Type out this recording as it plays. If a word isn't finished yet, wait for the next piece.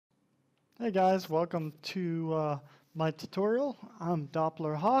Hey guys, welcome to my tutorial. I'm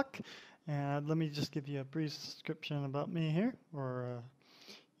Doppler Hawk, and let me just give you a brief description about me here, or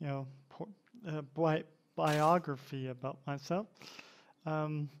you know, biography about myself.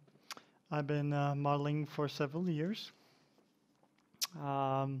 Um, I've been modeling for several years,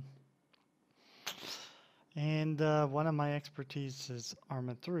 um, and one of my expertise is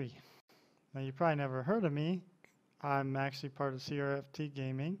Arma3. Now you probably never heard of me. I'm actually part of CRFT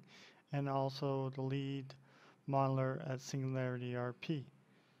Gaming, and also the lead modeler at Singularity RP.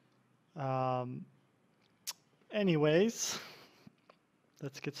 Um, anyways,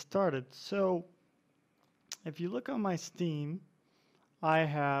 let's get started. So, if you look on my Steam, I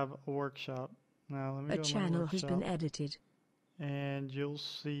have a workshop. Now, let me A go to my channel has been workshop, edited. and you'll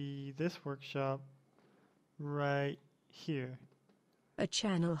see this workshop right here. A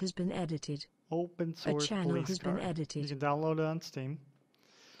channel has been edited. Open A source channel police has been car. You edited. can download it on Steam.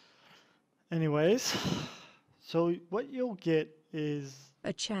 Anyways, so what you'll get is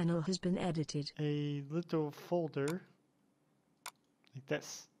A channel has been edited. a little folder like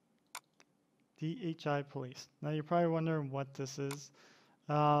this. DHI Police. Now you're probably wondering what this is.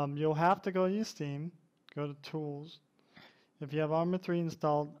 You'll have to go to your Steam, go to Tools. If you have Arma3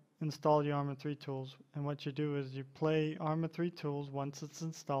 installed, install your Arma3 tools. And what you do is you play Arma3 tools once it's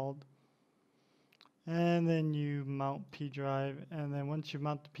installed. And then you mount P drive. And then once you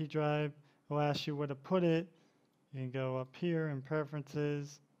mount the P drive, it'll ask you where to put it. You can go up here in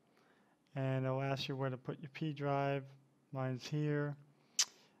Preferences. And it'll ask you where to put your P drive. Mine's here.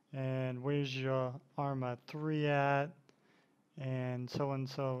 And where's your Arma 3 at, and so,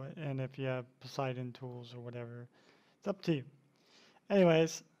 and if you have Poseidon tools or whatever, it's up to you.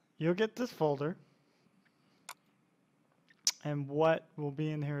 Anyways, you'll get this folder, and what will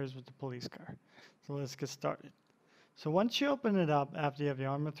be in here is with the police car. So let's get started. So once you open it up, after you have your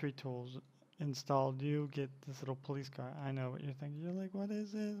Arma 3 tools installed, you get this little police car. I know what you're thinking. You're like, what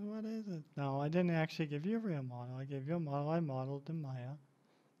is it? What is it? No, I didn't actually give you a real model. I gave you a model I modeled in Maya.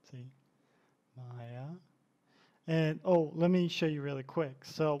 See? Maya. And oh, let me show you really quick.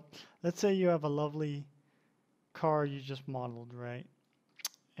 So let's say you have a lovely car you just modeled, right?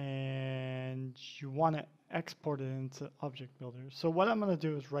 And you want to export it into Object Builder. So what I'm going to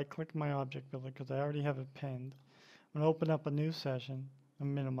do is right click my Object Builder because I already have it pinned. I'm going to open up a new session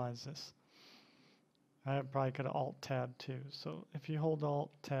and minimize this. I probably could Alt Tab too. So if you hold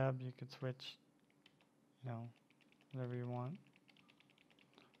Alt Tab, you could switch, whatever you want.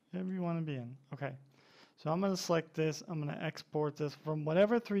 Whatever you want to be in. Okay. So I'm going to select this. I'm going to export this from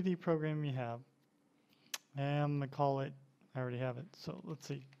whatever 3D program you have. And I'm going to call it, I already have it. So let's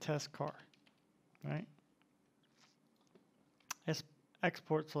see, test car, right?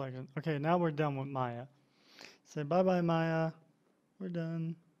 Export selection. Okay, now we're done with Maya. Say bye-bye, Maya. We're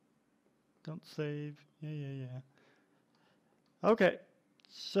done. Don't save. Yeah. Okay,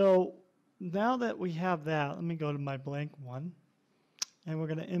 so now that we have that, let me go to my blank one. And we're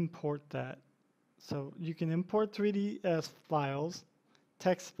going to import that. So you can import 3ds files,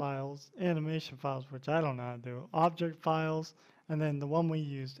 text files, animation files, which I don't know how to do, object files, and then the one we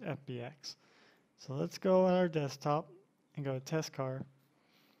used, FBX. So let's go on our desktop and go to test car.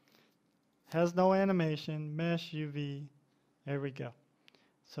 Has no animation, mesh, UV, there we go.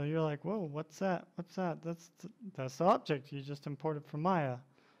 So you're like, whoa, what's that? What's that? That's the object you just imported from Maya.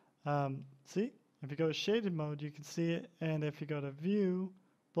 See, if you go to shaded mode, you can see it, and if you go to view,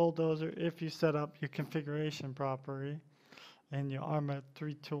 bulldozer, if you set up your configuration properly and your Arma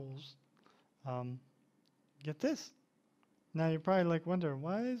 3 tools, get this. Now you're probably like wondering,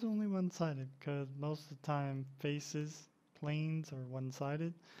 why is only one-sided? Because most of the time faces, planes are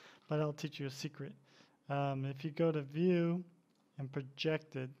one-sided, but I'll teach you a secret. If you go to view and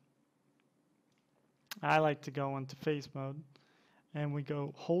projected, I like to go into face mode, and we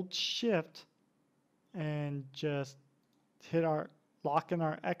go hold shift and just hit our lock in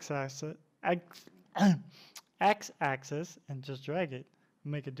our x-axis and just drag it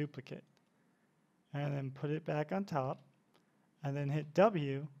and make a duplicate, and then put it back on top, and then hit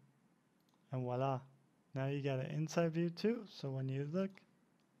W, and voila, now you got an inside view too. So when you look,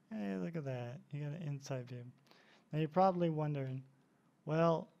 hey, look at that, you got an inside view. Now you're probably wondering,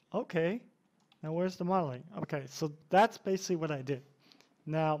 well, okay, now where's the modeling? Okay, so that's basically what I did.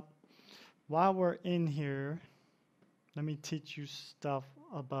 Now while we're in here, let me teach you stuff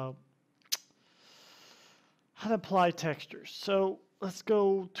about how to apply textures. So let's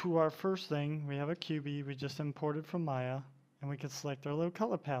go to our first thing. We have a QB we just imported from Maya, and we can select our little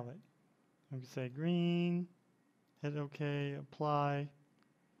color palette. We can say green, hit OK, apply,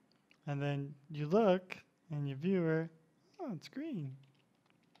 and then you look in your viewer, oh, it's green.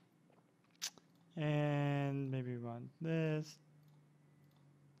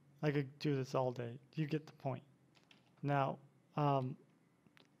 I could do this all day. You get the point. Now,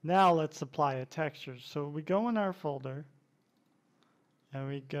 now let's apply a texture. So we go in our folder and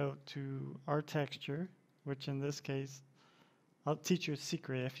we go to our texture, which in this case, I'll teach you a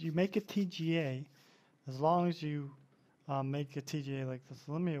secret. If you make a TGA, as long as you make a TGA like this,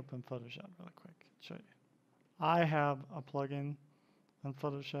 let me open Photoshop really quick and show you. I have a plugin on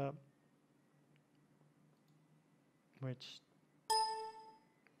Photoshop, which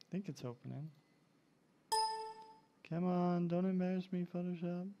I think it's opening. Come on, don't embarrass me,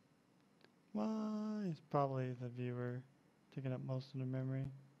 Photoshop. Why? It's probably the viewer taking up most of the memory.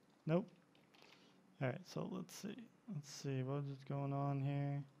 Nope. Alright, so let's see. Let's see what is going on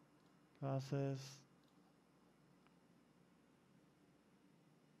here. Process.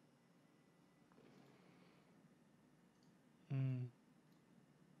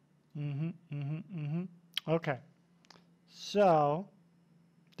 Okay. So,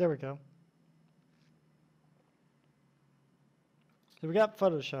 there we go. So we got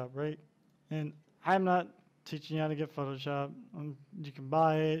Photoshop, right? And I'm not teaching you how to get Photoshop. You can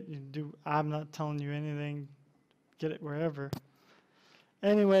buy it. You can do. I'm not telling you anything. Get it wherever.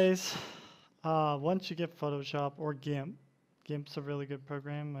 Anyways, once you get Photoshop or GIMP, GIMP's a really good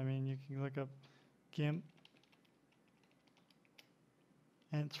program. I mean, you can look up GIMP,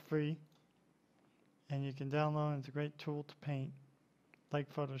 and it's free. And you can download. It's a great tool to paint,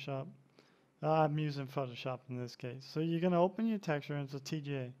 like Photoshop. I'm using Photoshop in this case. So you're going to open your texture, and it's a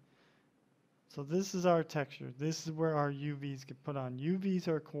TGA. So this is our texture. This is where our UVs get put on. UVs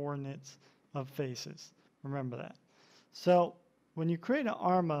are coordinates of faces. Remember that. So when you create an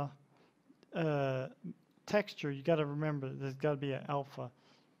Arma texture, you got to remember there's got to be an alpha.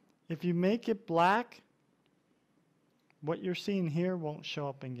 If you make it black, what you're seeing here won't show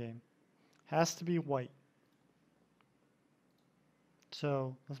up in game. Has to be white.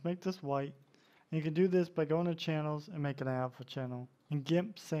 So let's make this white. And you can do this by going to channels and make an alpha channel. And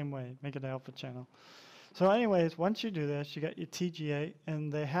GIMP, same way, make it an alpha channel. So anyways, once you do this, you got your TGA,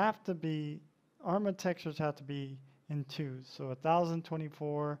 and they have to be, Arma textures have to be in twos. So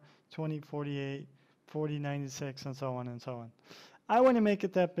 1024, 2048, 4096, and so on and so on. I wouldn't make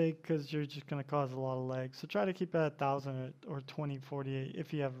it that big because you're just going to cause a lot of lag. So try to keep it at 1000 or 2048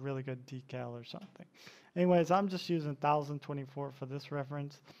 if you have really good decal or something. Anyways, I'm just using 1024 for this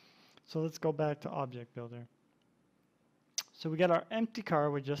reference. So let's go back to Object Builder. So we got our empty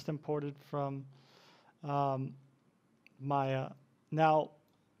car we just imported from Maya. Now,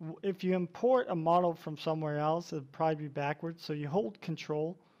 if you import a model from somewhere else, it'll probably be backwards. So you hold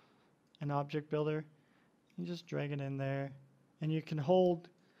Control in Object Builder. You just drag it in there. And you can hold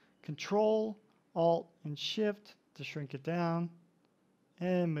Control, Alt, and Shift to shrink it down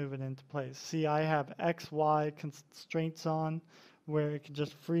and move it into place. See, I have X, Y constraints on where it can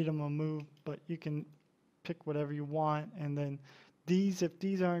just freedom of move, but you can pick whatever you want. And then these, if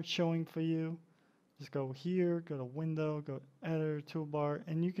these aren't showing for you, just go here, go to Window, go to Editor, Toolbar,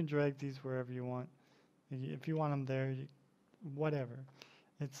 and you can drag these wherever you want. If you want them there, whatever.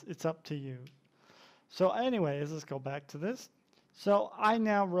 It's up to you. So anyways, let's go back to this. So I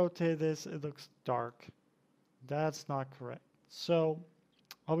now rotate this. It looks dark. That's not correct. So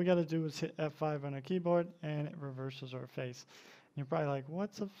all we got to do is hit F5 on our keyboard, and it reverses our face. You're probably like,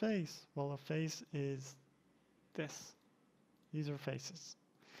 what's a face? Well, a face is this. These are faces.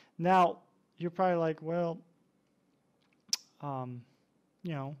 Now, you're probably like, well, you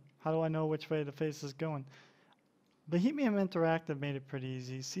know, how do I know which way the face is going? Bohemian Interactive made it pretty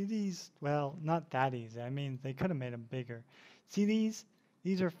easy. See these? Well, not that easy. I mean, they could have made them bigger. See these?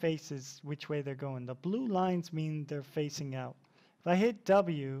 These are faces, which way they're going. The blue lines mean they're facing out. If I hit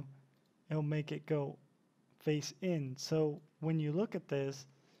W, it'll make it go face in. So when you look at this,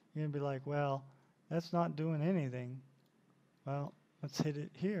 you're going to be like, well, that's not doing anything. Well, let's hit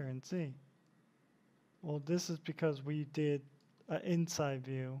it here and see. Well, this is because we did an inside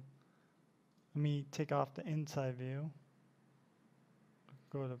view. Let me take off the inside view.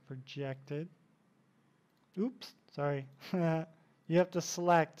 Go to projected. Oops, sorry. You have to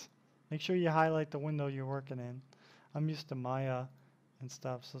select. Make sure you highlight the window you're working in. I'm used to Maya and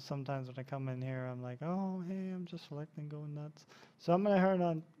stuff, so sometimes when I come in here, I'm like, oh, hey, I'm just selecting, going nuts. So I'm going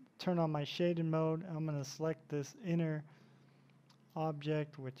to turn on my shaded mode. I'm going to select this inner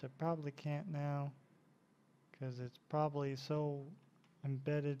object, which I probably can't now because it's probably so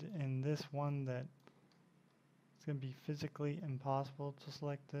embedded in this one that it's going to be physically impossible to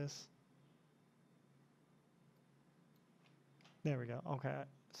select this. There we go. Okay,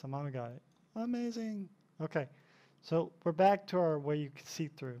 somehow we got it. Amazing. Okay, so we're back to our where you can see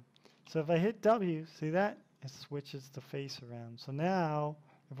through. So if I hit W, see that? It switches the face around. So now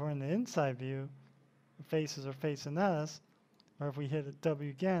If we're in the inside view, the faces are facing us, or if we hit a W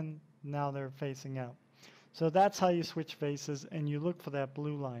again, now they're facing out. So that's how you switch faces, and you look for that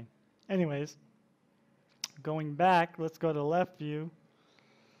blue line. Anyways, going back, let's go to left view.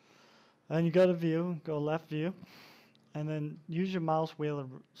 And you go to view, go left view, and then use your mouse wheel to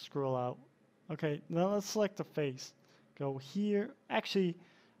scroll out. Okay, now let's select the face. Go here. Actually,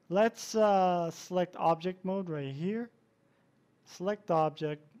 let's select object mode right here. Select the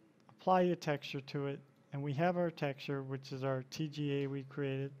object, apply your texture to it, and we have our texture, which is our TGA we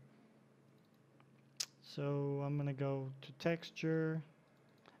created. So I'm going to go to texture.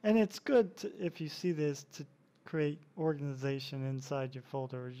 And it's good to, if you see this, to create organization inside your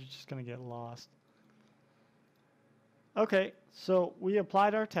folder, or you're just going to get lost. Okay, so we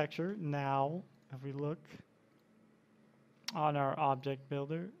applied our texture. Now, if we look on our object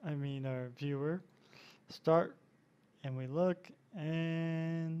builder, our viewer, start, and we look,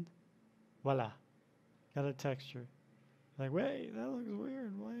 and voila, got a texture. Like, wait, that looks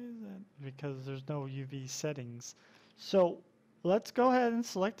weird. Why is that? Because there's no UV settings. So let's go ahead and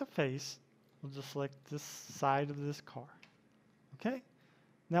select the face. We'll just select this side of this car. Okay?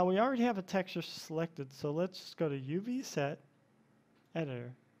 Now we already have a texture selected, so let's just go to UV set,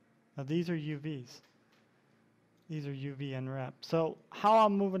 editor. Now these are UVs. These are UV unwrap. So how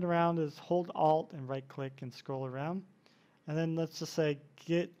I'm moving around is hold Alt and right click and scroll around. And then let's just say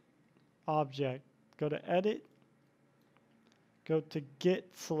get object. Go to edit. Go to get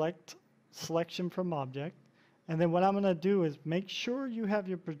selection from object. And then what I'm going to do is make sure you have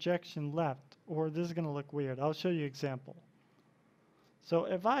your projection left, or this is going to look weird. I'll show you an example. So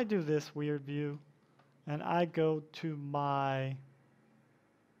if I do this weird view and I go to my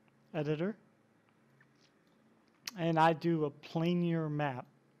editor and I do a planar map,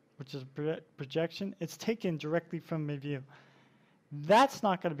 which is projection, it's taken directly from my view. That's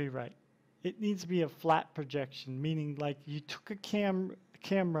not going to be right. It needs to be a flat projection, meaning like you took a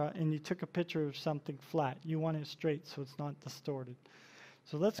camera and you took a picture of something flat. You want it straight so it's not distorted.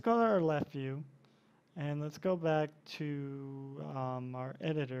 So let's go to our left view and let's go back to our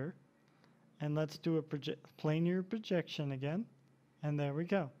editor and let's do a planar projection again. And there we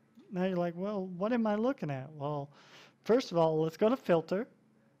go. Now you're like, well, what am I looking at? Well, first of all, let's go to filter.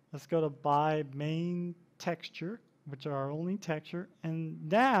 Let's go to by main texture, which are our only texture. And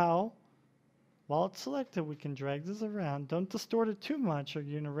now, while it's selected, we can drag this around. Don't distort it too much or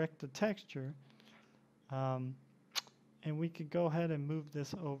you're going to wreck the texture. And we could go ahead and move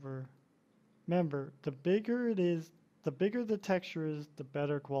this over. Remember, the bigger it is, the bigger the texture is, the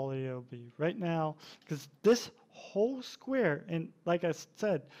better quality it'll be. Right now, because this whole square, and like I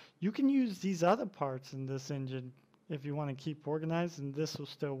said, you can use these other parts in this engine if you want to keep organized, and this will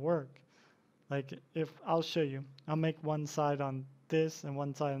still work. Like if I'll show you, I'll make one side on this and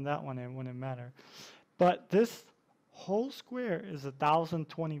one side on that one, and it wouldn't matter. But this whole square is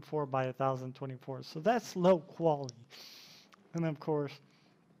 1024 by 1024, so that's low quality. And of course,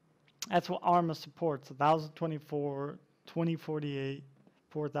 that's what Arma supports: 1024, 2048,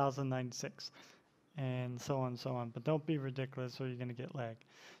 4096, and so on and so on. But don't be ridiculous or you're going to get lag.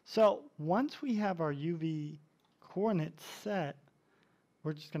 So once we have our UV coordinates set,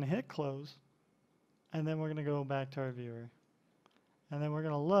 we're just going to hit close, and then we're going to go back to our viewer. And then we're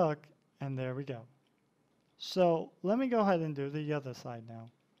going to look, and there we go. So let me go ahead and do the other side now.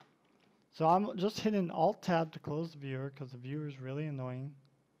 So I'm just hitting Alt-Tab to close the viewer because the viewer is really annoying.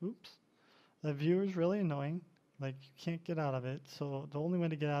 Oops. The viewer is really annoying. Like, you can't get out of it. So the only way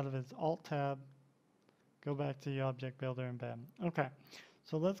to get out of it is Alt-Tab, go back to the object builder, and bam. Okay.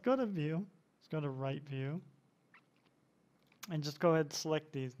 So let's go to view. Let's go to right view. And just go ahead and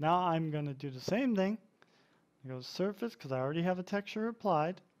select these. Now I'm going to do the same thing. Go to surface because I already have a texture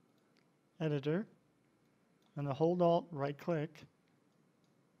applied. Editor. And the hold Alt, right click.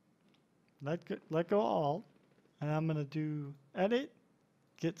 Let go Alt. And I'm going to do edit.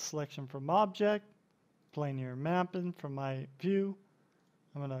 Get selection from object. Planar mapping from my view.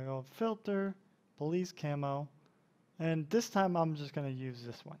 I'm going to go filter. Police camo. And this time I'm just going to use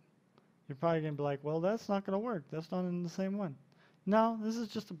this one. You're probably going to be like, well, that's not going to work. That's not in the same one. No, this is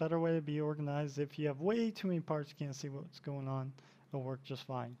just a better way to be organized. If you have way too many parts, you can't see what's going on. It'll work just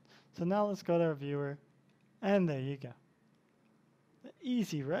fine. So now let's go to our viewer. And there you go.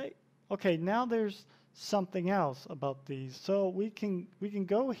 Easy, right? Okay, now there's something else about these. So we can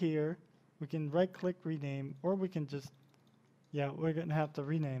go here. We can right-click rename, or we can just, yeah, we're going to have to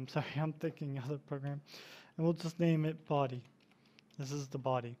rename. Sorry, I'm thinking other program. And we'll just name it body. This is the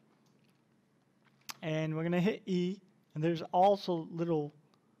body. And we're going to hit E, and there's also little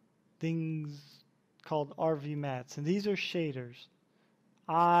things called RV mats, and these are shaders.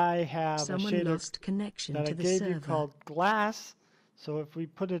 I have a Someone shader lost connection that I to the gave you server. called glass. So if we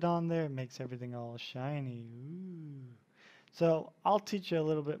put it on there, it makes everything all shiny. Ooh. So I'll teach you a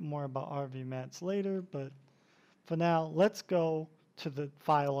little bit more about RV mats later, but for now, let's go to the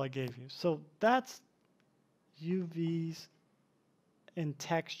file I gave you. So that's UVs and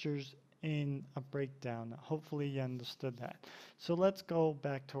textures in a breakdown. Hopefully you understood that. So let's go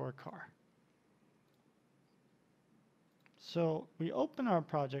back to our car. So we open our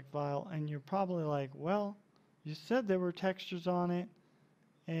project file and you're probably like, well, you said there were textures on it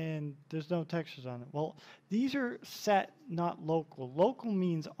and there's no textures on it. Well, these are set, not local. Local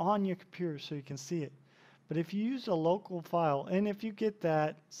means on your computer so you can see it. But if you use a local file, and if you get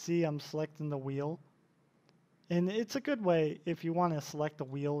that, see I'm selecting the wheel. And it's a good way if you want to select a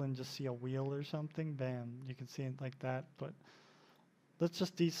wheel and just see a wheel or something, bam, you can see it like that. But let's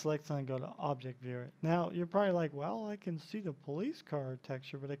just deselect and go to object viewer. Now you're probably like, well, I can see the police car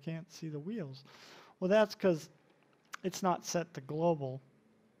texture, but I can't see the wheels. Well, that's because it's not set to global.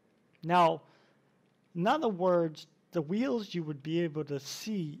 Now, in other words, the wheels you would be able to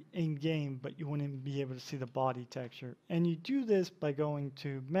see in game, but you wouldn't be able to see the body texture. And you do this by going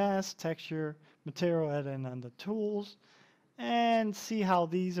to Mask, Texture, Material Edit, and under Tools, and see how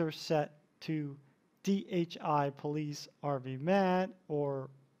these are set to DHI Police RV Mat or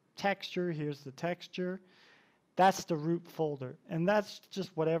Texture. Here's the texture. That's the root folder, and that's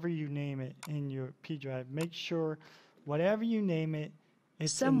just whatever you name it in your P drive. Make sure whatever you name it,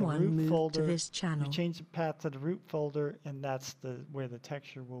 it's Someone in the root moved folder. to this channel. You change the path to the root folder, and that's where the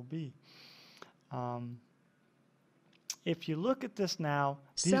texture will be. If you look at this now,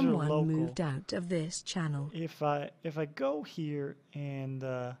 these are local. Someone moved out of this channel. If I go here and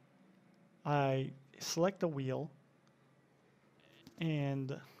I select a wheel,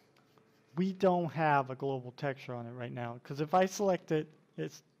 and we don't have a global texture on it right now, because if I select it,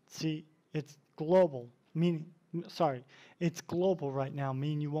 it's global, meaning, sorry, it's global right now,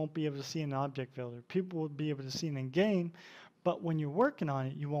 meaning you won't be able to see an object filter. People will be able to see it in game, but when you're working on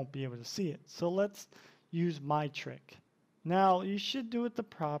it, you won't be able to see it. So let's use my trick. Now, you should do it the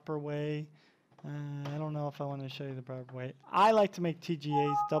proper way. I don't know if I want to show you the proper way. I like to make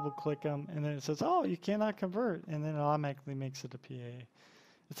TGAs, double click them, and then it says, oh, you cannot convert, and then it automatically makes it a PAA.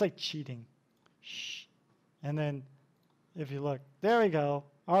 It's like cheating. Shh. And then if you look, there we go.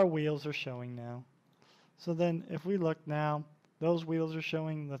 Our wheels are showing now. So then if we look now, those wheels are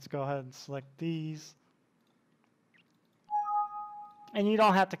showing. Let's go ahead and select these. And you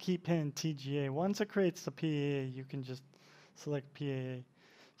don't have to keep hitting TGA. Once it creates the PAA, you can just select PAA.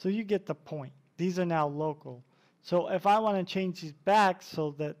 So you get the point. These are now local. So if I want to change these back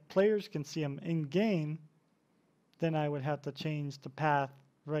so that players can see them in game, then I would have to change the path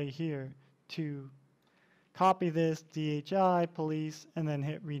right here to copy this DHI police and then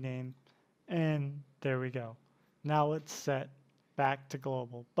hit rename, and there we go. Now it's set back to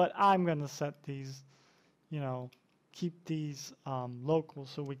global, but I'm going to set these, keep these local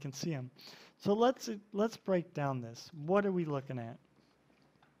so we can see them. So let's break down this. What are we looking at?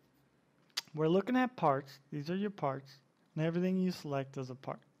 We're looking at parts. These are your parts, and everything you select is a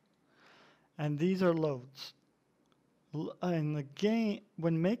part. And these are loads. In the game,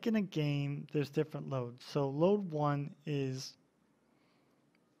 when making a game, there's different loads. So load 1 is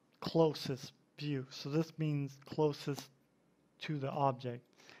closest view. So this means closest to the object.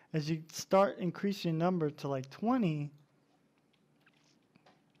 As you start increasing number to like 20,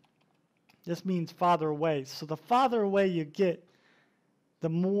 this means farther away. So the farther away you get, the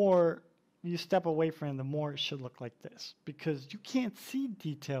more you step away from it, the more it should look like this, because you can't see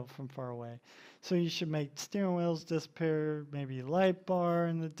detail from far away. So you should make steering wheels disappear, maybe light bar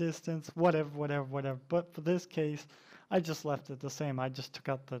in the distance, whatever. But for this case, I just left it the same. I just took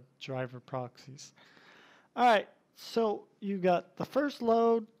out the driver proxies. All right, so you got the first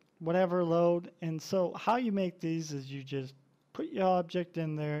load, whatever load, and so how you make these is you just put your object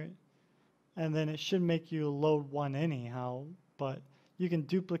in there, and then it should make you load 1 anyhow, but you can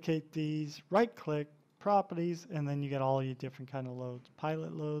duplicate these, right-click, properties, and then you get all your different kind of loads.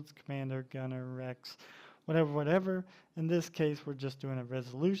 Pilot loads, commander, gunner, Rex, whatever. In this case, we're just doing a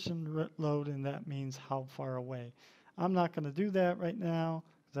resolution load, and that means how far away. I'm not going to do that right now,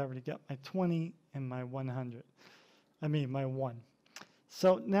 because I already got my 20 and my 100. My 1.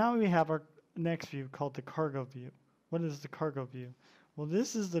 So now we have our next view called the cargo view. What is the cargo view? Well,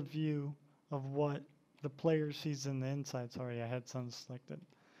 this is the view of what the player sees in the inside. Sorry, I had some selected.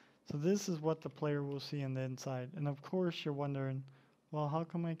 So this is what the player will see in the inside. And of course you're wondering, well, how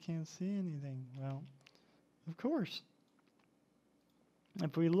come I can't see anything? Well, of course.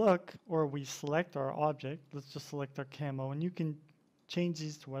 If we look, or we select our object, let's just select our camo, and you can change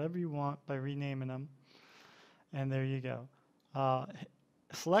these to whatever you want by renaming them. And there you go.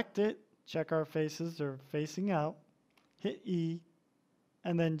 Select it, check our faces, they're facing out, hit E,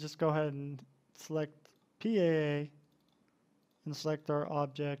 and then just go ahead and select PAA and select our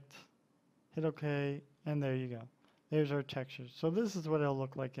object, hit OK, and there you go. There's our textures. So this is what it'll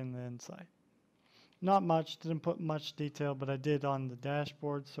look like in the inside. Not much, didn't put much detail, but I did on the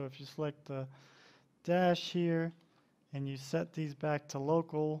dashboard. So if you select the dash here and you set these back to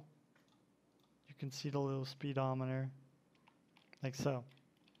local, you can see the little speedometer, like so.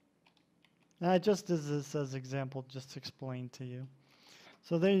 And I just did this as example just to explain to you.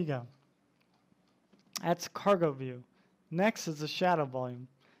 So there you go. That's cargo view. Next is the shadow volume.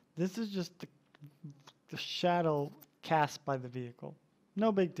 This is just the shadow cast by the vehicle.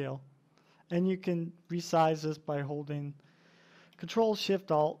 No big deal. And you can resize this by holding Control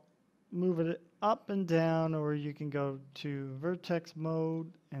Shift Alt, move it up and down, or you can go to vertex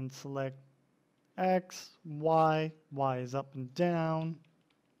mode and select X, Y. Y is up and down.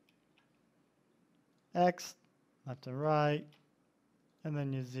 X, left and right. And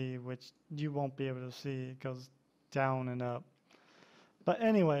then your Z, which you won't be able to see. It goes down and up. But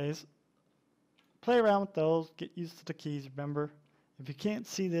anyways, play around with those. Get used to the keys. Remember, if you can't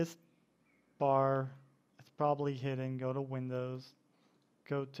see this bar, it's probably hidden. Go to Windows.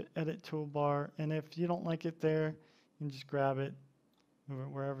 Go to Edit Toolbar. And if you don't like it there, you can just grab it. Move it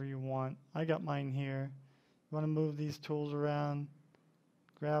wherever you want. I got mine here. You want to move these tools around.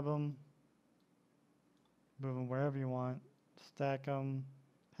 Grab them. Move them wherever you want. Stack them.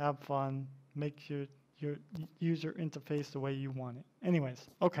 Have fun. Make your user interface the way you want it. Anyways,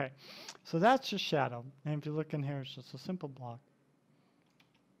 okay. So that's your shadow. And if you look in here, it's just a simple block.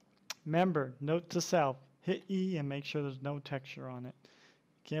 Remember, note to self, hit E and make sure there's no texture on it.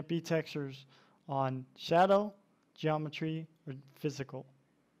 Can't be textures on shadow, geometry, or physical.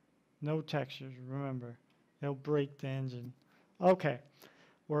 No textures, remember. It'll break the engine. Okay,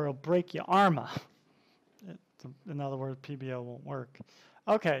 or it'll break your Arma. In other words, PBO won't work.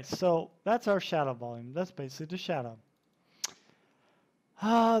 Okay, so that's our shadow volume. That's basically the shadow.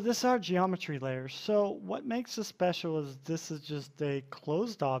 This is our geometry layer. So what makes this special is this is just a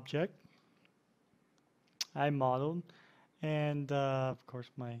closed object I modeled. And of course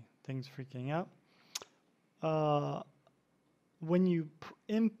my thing's freaking out. When you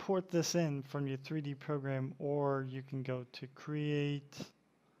import this in from your 3D program, or you can go to Create,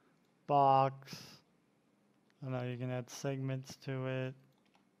 Box. I don't know, you can add segments to it.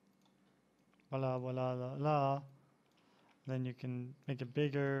 Voila, voila, la, la. Then you can make it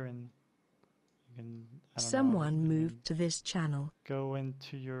bigger, and you can, I don't Someone know, moved to this channel. go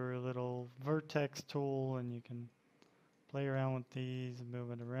into your little vertex tool and you can play around with these and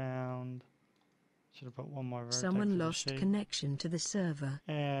move it around. Should have put one more vertex. Someone lost connection to the server.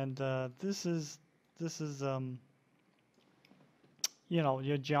 And this is you know,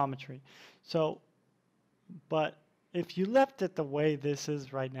 your geometry. So, but if you left it the way this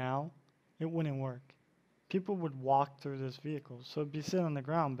is right now, it wouldn't work. People would walk through this vehicle. So it'd be sitting on the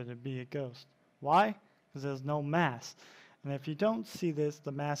ground, but it'd be a ghost. Why? Because there's no mass. And if you don't see this,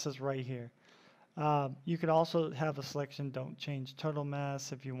 the mass is right here. You could also have a selection, don't change total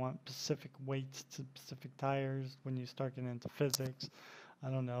mass if you want specific weights to specific tires when you start getting into physics. I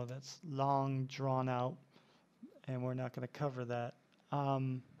don't know, that's long, drawn out, and we're not going to cover that.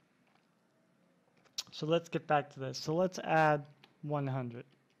 So let's get back to this. So let's add 100.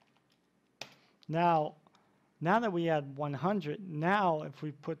 Now that we add 100, now if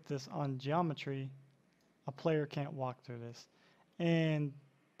we put this on geometry, a player can't walk through this. And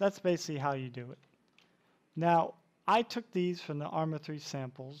that's basically how you do it. Now, I took these from the Arma3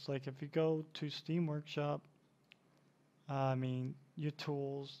 samples. Like if you go to Steam Workshop, your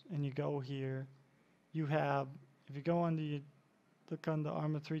tools, and you go here, you have, if you go under your, look on the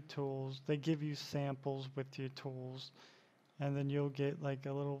Arma3 tools, they give you samples with your tools. And then you'll get like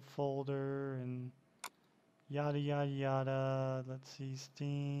a little folder and yada, yada, yada. Let's see,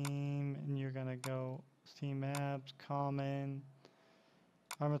 Steam, and you're going to go Steam Apps, Common,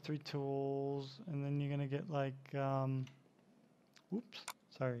 Arma3 Tools, and then you're going to get like,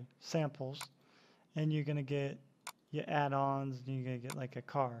 samples. And you're going to get your add-ons, and you're going to get like a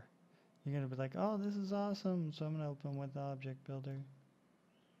car. You're going to be like, oh, this is awesome. So I'm going to open with Object Builder.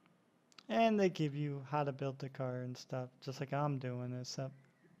 And they give you how to build the car and stuff, just like I'm doing, except,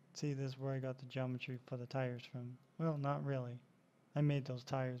 see, this is where I got the geometry for the tires from. Well, not really. I made those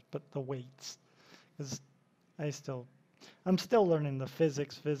tires, but the weights. Because I'm still learning the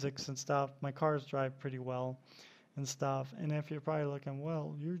physics and stuff. My cars drive pretty well and stuff. And if you're probably looking,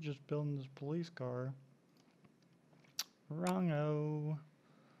 well, you're just building this police car. Wrong-o.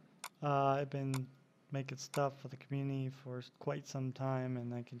 I've been making stuff for the community for quite some time,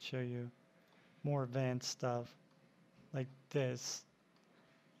 and I can show you more advanced stuff like this,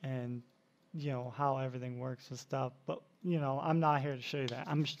 and you know how everything works and stuff. But you know, I'm not here to show you that.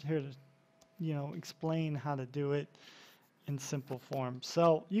 I'm just here to, you know, explain how to do it in simple form.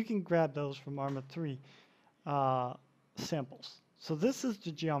 So you can grab those from Arma3 samples. So this is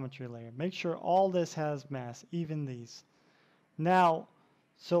the geometry layer. Make sure all this has mass, even these. Now,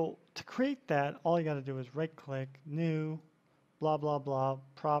 so to create that, all you got to do is right click, new, blah, blah, blah,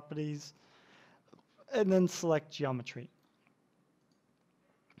 properties, and then select geometry.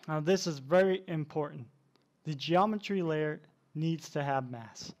 Now this is very important. The geometry layer needs to have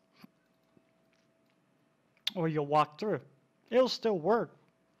mass, or you'll walk through. It'll still work,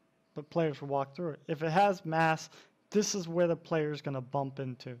 but players will walk through it. If it has mass, this is where the player is going to bump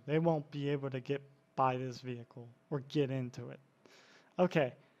into. They won't be able to get by this vehicle or get into it.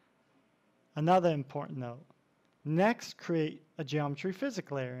 Okay, another important note. Next, create a geometry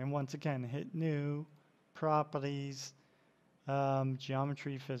physics layer. And once again, hit new, properties,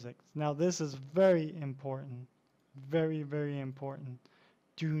 geometry physics. Now this is very important. Very, very important.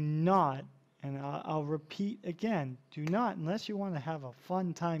 Do not, and I'll repeat again, do not, unless you want to have a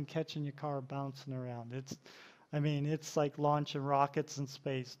fun time catching your car bouncing around. I mean, it's like launching rockets in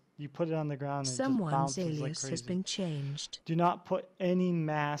space. You put it on the ground and it just bounces like crazy. Someone's alias has been changed. Do not put any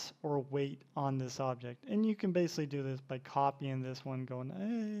mass or weight on this object. And you can basically do this by copying this one, going,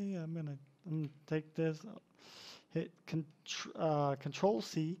 hey, I'm gonna take this, hit Control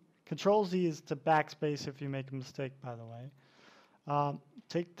C. Control Z is to backspace if you make a mistake, by the way.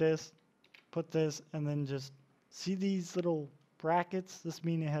 Take this, put this, and then just see these little brackets? This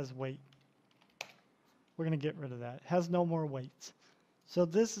means it has weight. We're going to get rid of that. It has no more weights. So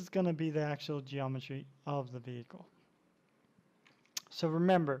this is going to be the actual geometry of the vehicle. So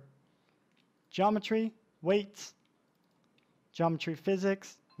remember, geometry, weights, geometry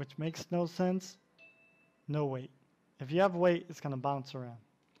physics, which makes no sense, no weight. If you have weight, it's going to bounce around.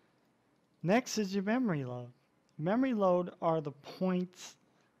 Next is your memory load. Memory load are the points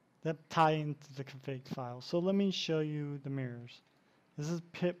that tie into the config file. So let me show you the mirrors. This is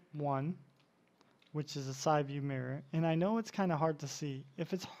pip1, which is a side view mirror. And I know it's kind of hard to see.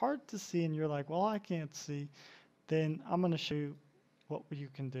 If it's hard to see and you're like, well, I can't see, then I'm going to show you what you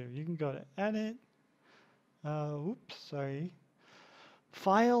can do. You can go to Edit,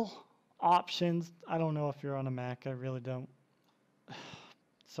 File, Options. I don't know if you're on a Mac. I really don't.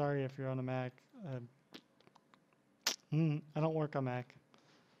 Sorry if you're on a Mac. I don't work on Mac.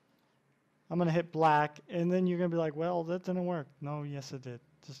 I'm going to hit black, and then you're going to be like, well, that didn't work. No, yes, it did.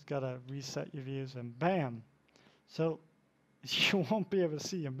 Just got to reset your views, and bam. So you won't be able to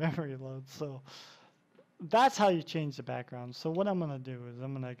see your memory load. So that's how you change the background. So what I'm going to do is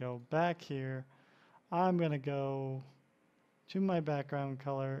I'm going to go back here. I'm going to go to my background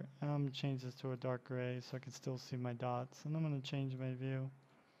color, and I'm going to change this to a dark gray so I can still see my dots. And I'm going to change my view.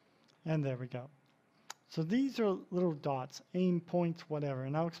 And there we go. So these are little dots, aim points, whatever,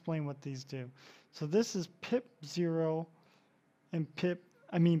 and I'll explain what these do. So this is pip0 and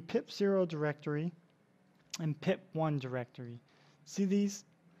pip0 directory and pip1 directory. See these?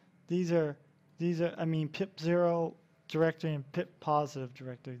 These are pip0 directory and pip positive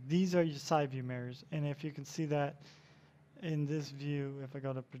directory. These are your side view mirrors, and if you can see that in this view, if I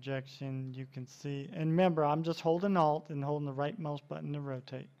go to projection, you can see, and remember, I'm just holding Alt and holding the right mouse button to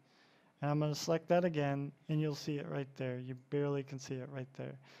rotate. And I'm going to select that again, and you'll see it right there. You barely can see it right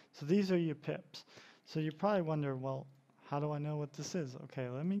there. So these are your pips. So you probably wonder, well, how do I know what this is? Okay,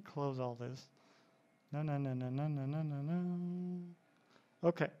 let me close all this. No.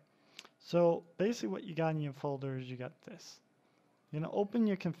 Okay, so basically what you got in your folder is you got this. You're going to open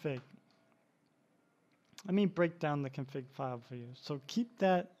your config. Let me break down the config file for you. So keep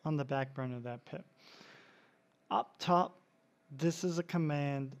that on the back burner of that pip. Up top, this is a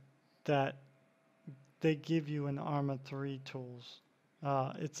command that they give you in Arma3 tools.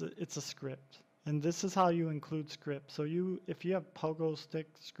 It's a script, and this is how you include scripts. So if you have pogo stick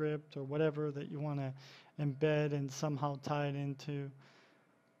script or whatever that you want to embed and somehow tie it into,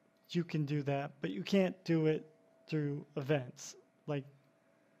 you can do that, but you can't do it through events like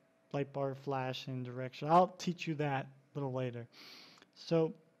light bar, flash, and direction. I'll teach you that a little later.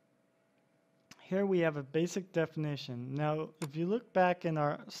 So here we have a basic definition. Now, if you look back in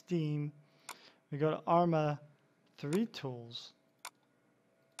our Steam, we go to Arma3 tools,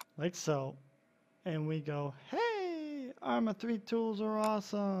 like so, and we go, hey, Arma3 tools are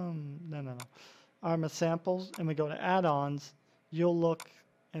awesome. No. Arma samples, and we go to add-ons. You'll look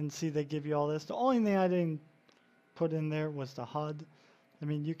and see they give you all this. The only thing I didn't put in there was the HUD. I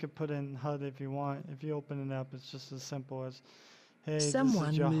mean, you could put in HUD if you want. If you open it up, it's just as simple as, hey, this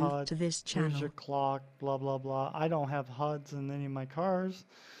is your HUD. To this Here's your channel. clock, blah, blah, blah. I don't have HUDs in any of my cars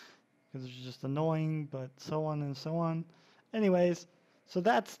because it's just annoying, but so on and so on. Anyways, so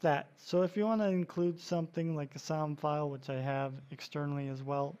that's that. So if you want to include something like a sound file, which I have externally as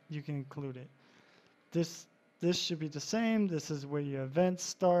well, you can include it. This should be the same. This is where your events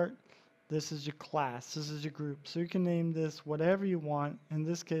start. This is your class. This is your group. So you can name this whatever you want. In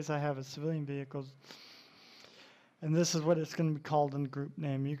this case, I have a civilian vehicles. And this is what it's going to be called in the group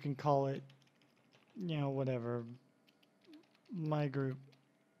name. You can call it, you know, whatever, my group.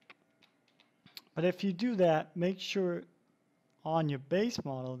 But if you do that, make sure on your base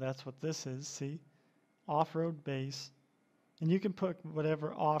model, that's what this is, see? Off-road base. And you can put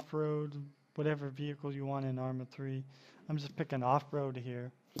whatever off-road, whatever vehicle you want in Arma 3. I'm just picking off-road here.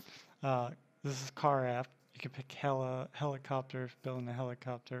 This is car app. You can pick helicopter, building a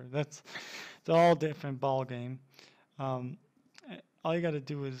helicopter. It's all different ball game. All you got to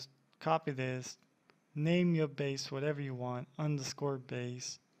do is copy this, name your base whatever you want, underscore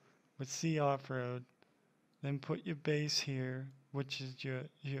base with C off-road, then put your base here, which is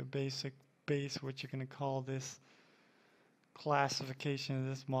your basic base, what you're going to call this classification of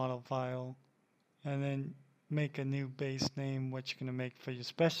this model file, and then make a new base name, what you're going to make for your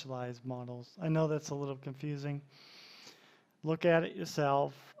specialized models. I know that's a little confusing. Look at it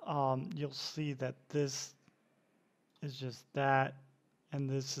yourself. You'll see that this is just that, and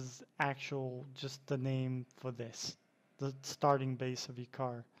this is actual just the name for this, the starting base of your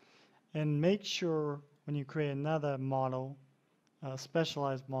car. And make sure when you create another model, a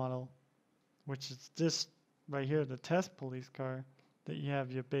specialized model, which is this right here, the test police car, that you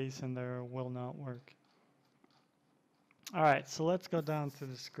have your base in there or will not work. All right, so let's go down to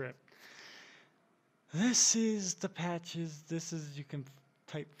the script. This is the patches. This is, you can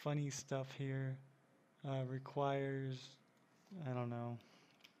type funny stuff here. Requires, I don't know.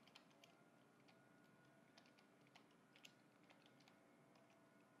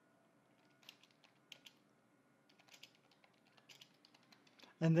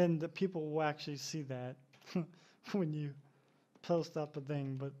 And then the people will actually see that when you post up a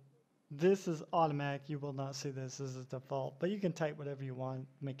thing, but this is automatic. You will not see this. This is default, but you can type whatever you want,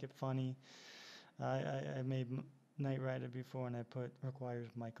 make it funny. I made Knight Rider before and I put requires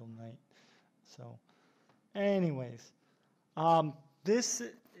Michael Knight. So anyways, this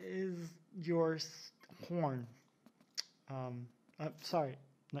is your horn. Sorry,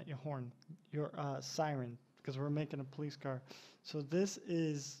 not your horn, your siren, because we're making a police car. So this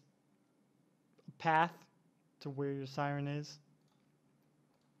is a path to where your siren is.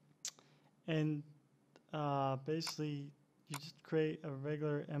 And basically, you just create a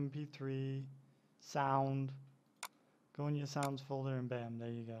regular MP3 sound, go in your sounds folder, and bam,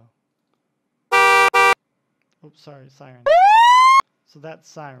 there you go. Oops, sorry, siren. So that's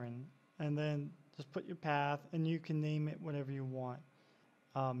siren. And then just put your path, and you can name it whatever you want.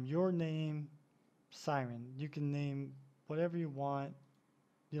 Your name, siren. You can name whatever you want.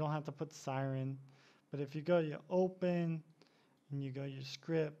 You don't have to put siren. But if you go to your open, and you go to your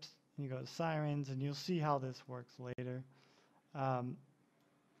scripts, and you go to sirens, and you'll see how this works later.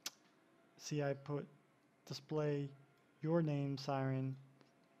 See, I put display your name siren.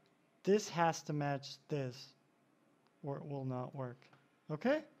 This has to match this, or it will not work.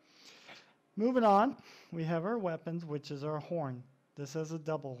 Okay? Moving on, we have our weapons, which is our horn. This has a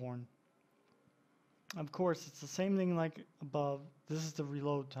double horn. Of course, it's the same thing like above. This is the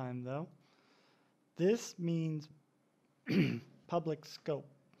reload time, though. This means public scope.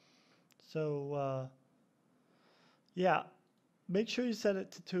 So, yeah, make sure you set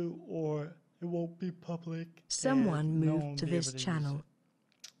it to 2 or it won't be public. Someone moved to this channel.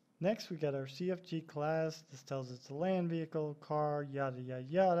 Next, we got our CFG class. This tells us it's a land vehicle, car, yada, yada,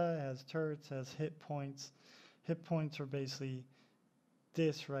 yada. It has turrets, has hit points. Hit points are basically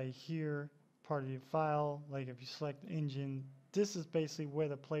this right here, part of your file. Like if you select engine, this is basically where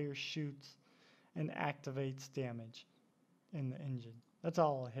the player shoots and activates damage in the engine. That's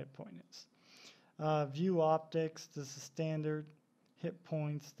all a hit point is. View optics, this is standard. Hit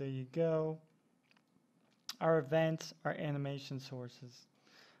points, there you go. Our events are animation sources.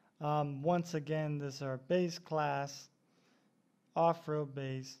 Once again, this is our base class, off-road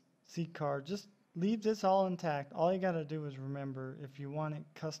base, C car. Just leave this all intact. All you got to do is remember, if you want it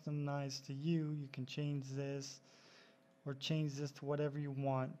customized to you, you can change this or change this to whatever you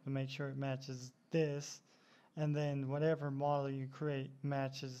want to make sure it matches this. And then whatever model you create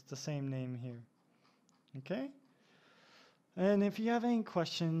matches the same name here. Okay? And if you have any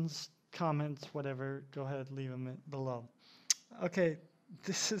questions, comments, whatever, go ahead, leave them below. Okay,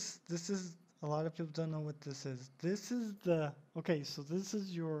 this is a lot of people don't know what this is. This is the okay. So this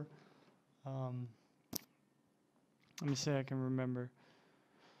is your let me see. I can remember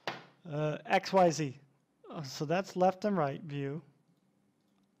XYZ. So that's left and right view,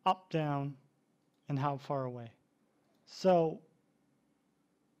 up, down, and how far away. So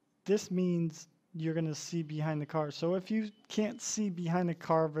this means you're going to see behind the car. So if you can't see behind the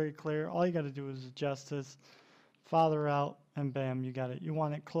car very clear, all you got to do is adjust this, farther out, and bam, you got it. You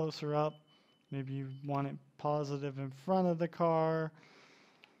want it closer up. Maybe you want it positive in front of the car,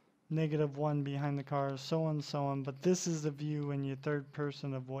 -1 behind the car, so on and so on. But this is the view in your third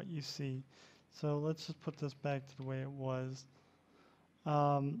person of what you see. So let's just put this back to the way it was.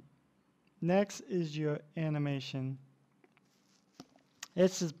 Next is your animation.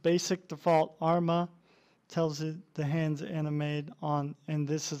 It's just basic default Arma, tells it the hands animate on, and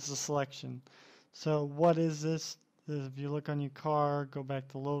this is the selection. So what is this? If you look on your car, go back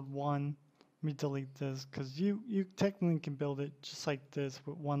to load 1. Let me delete this because you technically can build it just like this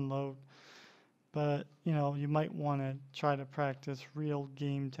with one load. But you might want to try to practice real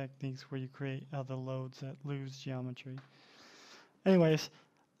game techniques where you create other loads that lose geometry. Anyways,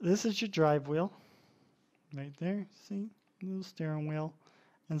 this is your drive wheel right there. See, little steering wheel.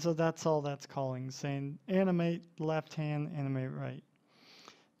 And so that's all that's calling, saying animate left hand, animate right.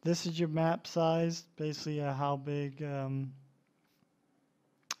 This is your map size, basically how big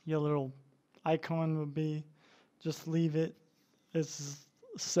your little icon would be. Just leave it. It's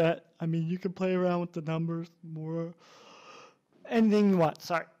set. I mean, you can play around with the numbers more. Anything you want.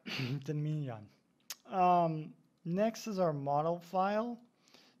 Sorry, didn't mean to yawn. Next is our model file.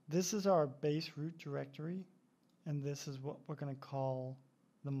 This is our base root directory, and this is what we're going to call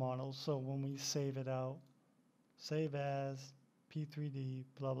the model. So when we save it out, save as P3D,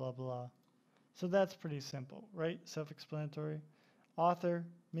 blah, blah, blah. So that's pretty simple, right? Self-explanatory. Author,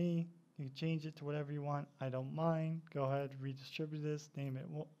 me, you can change it to whatever you want. I don't mind. Go ahead, redistribute this, name it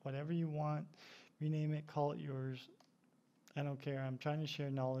whatever you want. Rename it, call it yours. I don't care. I'm trying to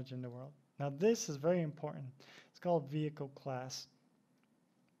share knowledge in the world. Now this is very important. It's called vehicle class.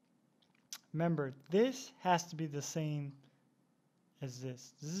 Remember, this has to be the same as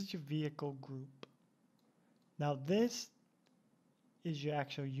this. This is your vehicle group. Now this is your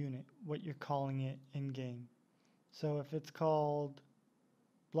actual unit, what you're calling it in game. So if it's called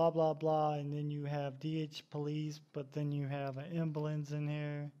blah blah blah, and then you have DH police, but then you have an ambulance in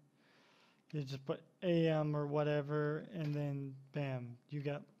here, you just put AM or whatever, and then bam, you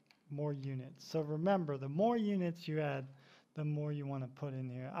got more units. So remember, the more units you add, the more you want to put in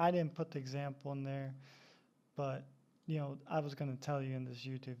here. I didn't put the example in there, but I was going to tell you in this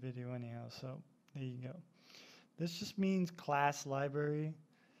YouTube video anyhow, so there you go. This just means class library.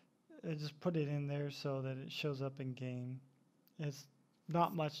 I just put it in there so that it shows up in game. It's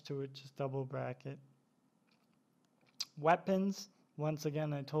not much to it, just double bracket. Weapons, once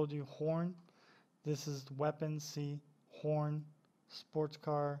again, I told you horn. This is weapons, see, horn, sports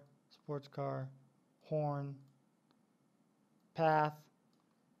car, horn, path.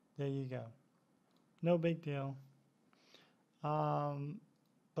 There you go. No big deal.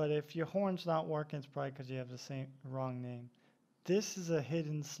 But if your horn's not working, it's probably because you have the wrong name. This is a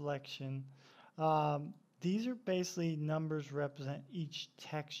hidden selection. These are basically numbers represent each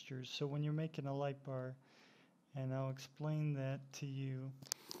texture. So when you're making a light bar, and I'll explain that to you.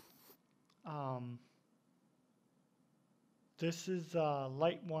 This is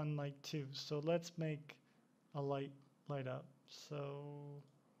light 1, light 2. So let's make a light up. So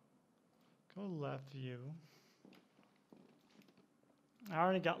go left view. I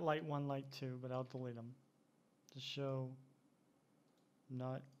already got light 1, light 2, but I'll delete them to show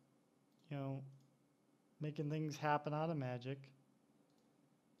not, making things happen out of magic.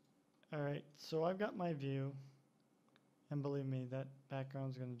 Alright, so I've got my view, and believe me, that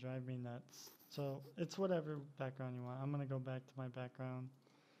background's going to drive me nuts. So it's whatever background you want. I'm going to go back to my background.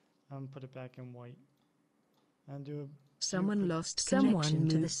 I'm going to put it back in white. And do a Someone lost connection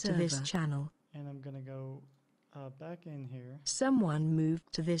to this channel. And I'm going to go back in here. Someone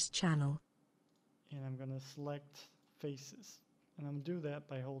moved to this channel. And I'm going to select faces. And I'm going to do that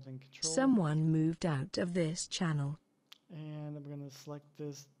by holding Control. Someone moved out of this channel. And I'm going to select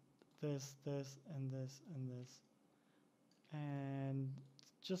this, and this, and this. And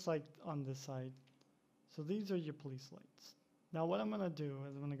just like on this side. So these are your police lights. Now what I'm going to do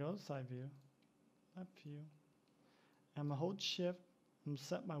is I'm going to go to side view, left view. I'm going to hold shift. I'm going to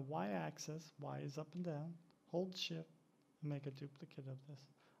set my y-axis. Y is up and down. Hold shift and make a duplicate of this.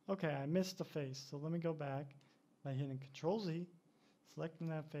 Okay, I missed the face. So let me go back by hitting Control Z. selecting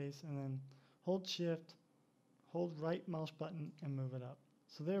that face, and then hold shift, hold right mouse button, and move it up.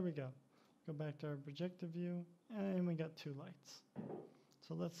 So there we go. Go back to our projector view, and we got 2 lights.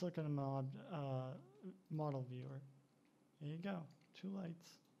 So let's look at a model viewer. There you go, 2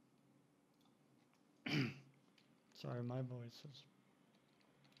 lights. Sorry, my voice is,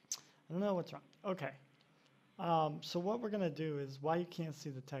 I don't know what's wrong. Okay. So what we're going to do is, why you can't see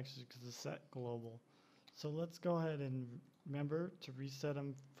the textures because it's set global. So let's go ahead and remember to reset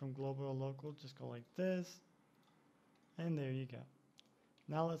them from global to local. Just go like this. And there you go.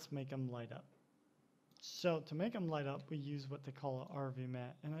 Now let's make them light up. So to make them light up, we use what they call an RV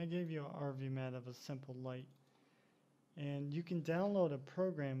mat. And I gave you an RV mat of a simple light. And you can download a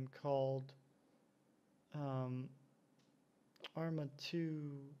program called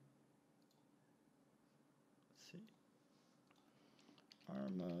Arma3.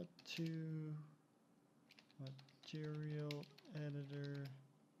 Arma3 material editor.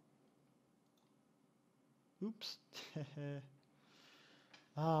 Oops.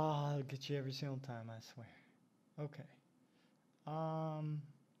 I'll get you every single time, I swear. Okay. I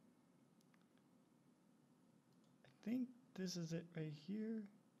think this is it right here.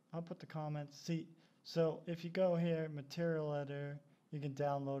 I'll put the comments. See, so if you go here, material editor, you can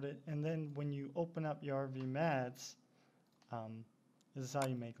download it, and then when you open up your RV mats, this is how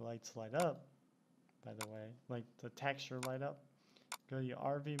you make lights light up, by the way, like the texture light up. Go to your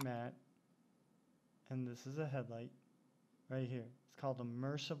RV mat, and this is a headlight right here. It's called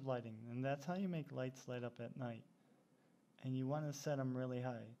immersive lighting, and that's how you make lights light up at night. And you want to set them really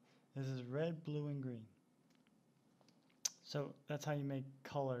high. This is red, blue, and green. So that's how you make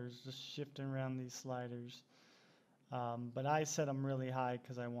colors, just shifting around these sliders. But I set them really high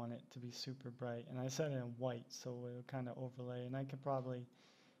because I want it to be super bright, and I set it in white so it'll kind of overlay, and I could probably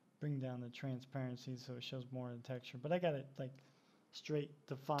bring down the transparency so it shows more of the texture, but I got it like straight,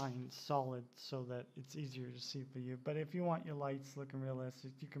 defined, solid so that it's easier to see for you. But if you want your lights looking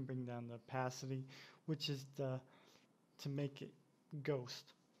realistic, you can bring down the opacity, which is to make it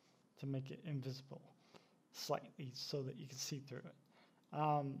ghost, to make it invisible slightly so that you can see through it.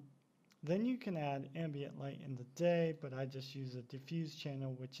 Then you can add ambient light in the day, but I just use a diffuse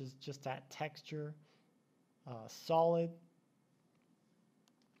channel, which is just that texture, solid.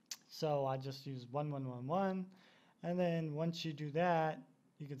 So I just use 1111, and then once you do that,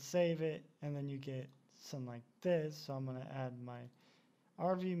 you can save it, and then you get something like this. So I'm going to add my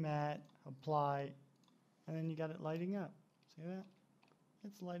RV mat, apply, and then you got it lighting up. See that?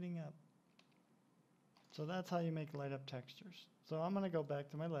 It's lighting up. So that's how you make light up textures. So I'm going to go back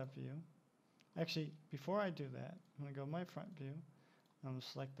to my left view. Actually, before I do that, I'm going to go to my front view. I'm going to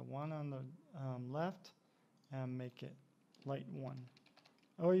select the one on the left and make it light 1.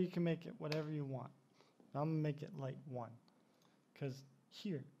 Or you can make it whatever you want. I'm going to make it light 1. Because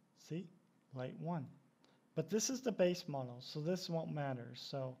here, see? Light 1. But this is the base model, so this won't matter.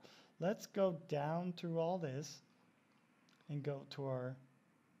 So let's go down through all this and go to our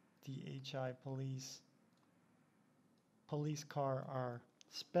DHI police car, our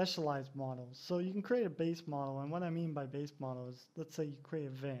specialized models. So you can create a base model, and what I mean by base model is, let's say you create a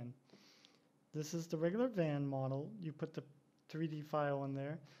van. This is the regular van model. You put the 3D file in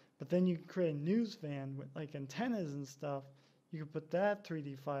there, but then you can create a news van with like antennas and stuff. You can put that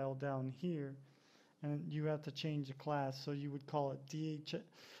 3D file down here, and you have to change the class. So you would call it DH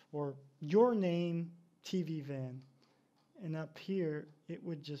or your name TV van, and up here it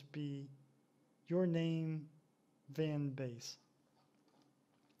would just be your name van base.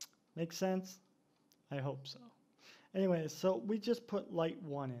 Make sense? I hope so. Anyway, so we just put light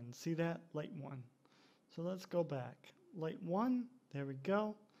 1 in. See that? Light 1. So let's go back. Light 1, there we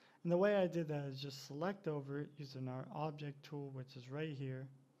go. And the way I did that is just select over it using our object tool, which is right here.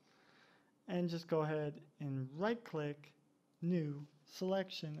 And just go ahead and right click, new,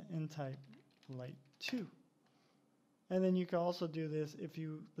 selection, and type light 2. And then you can also do this if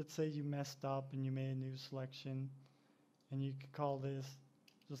you, let's say you messed up and you made a new selection, and you could call this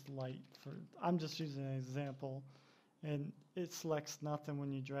just light for, I'm just using an example, and it selects nothing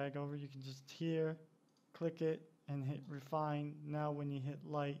when you drag over. You can just here, click it, and hit refine. Now when you hit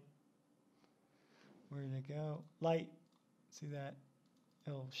light, where did it go? Light, see that?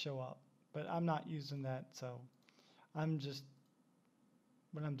 It'll show up. But I'm not using that, so I'm just,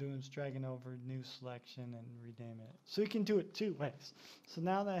 what I'm doing is dragging over new selection and renaming it. So you can do it 2 ways. So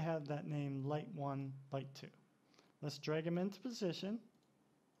now that I have that name, light 1, light 2. Let's drag them into position.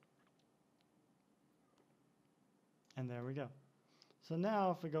 And there we go. So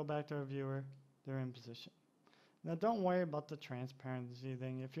now if we go back to our viewer, they're in position. Now don't worry about the transparency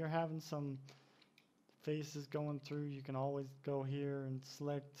thing. If you're having some face is going through, you can always go here and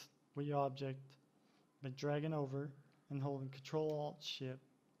select your object by dragging over and holding Control-Alt-Shift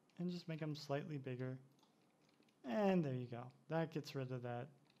and just make them slightly bigger. And there you go. That gets rid of that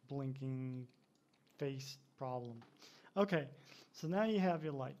blinking face problem. Okay, so now you have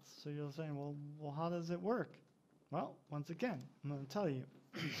your lights. So you're saying, well, how does it work? Well, once again, I'm going to tell you.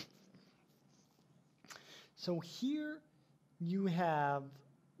 So here you have,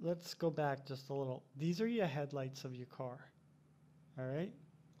 let's go back just a little. These are your headlights of your car. All right?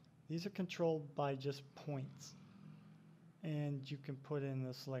 These are controlled by just points. And you can put in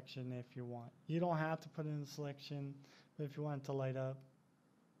the selection if you want. You don't have to put in the selection, but if you want it to light up,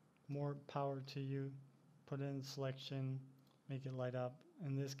 more power to you. Put in the selection, make it light up.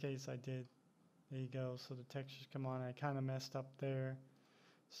 In this case, I did. There you go. So the textures come on. I kind of messed up there.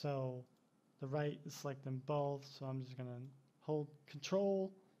 So the right is selecting both. So I'm just going to hold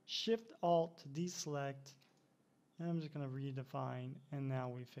Control, Shift, Alt to deselect. And I'm just going to redefine. And now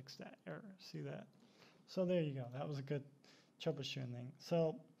we fix that error. See that? So there you go. That was a good troubleshooting thing.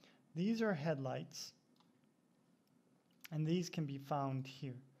 So these are headlights. And these can be found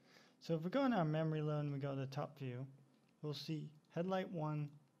here. So if we go in our memory load and we go to the top view, we'll see headlight 1,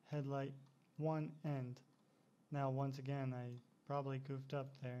 end. Now once again, I probably goofed up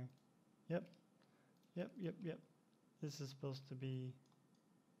there. Yep. This is supposed to be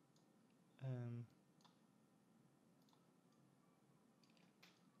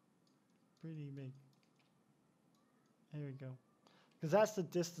pretty big. There we go. Because that's the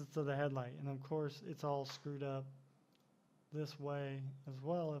distance of the headlight. And of course, it's all screwed up this way as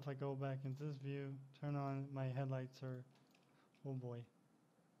well. If I go back into this view, turn on, my headlights are, oh boy,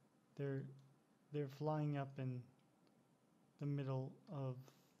 they're flying up in the middle of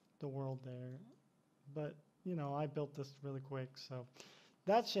the world there. But you know, I built this really quick, so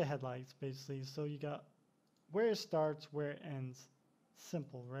that's your headlights basically. So you got where it starts, where it ends.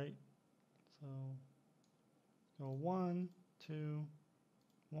 Simple, right? So go 1, 2,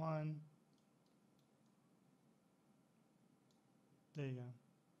 1. There you go.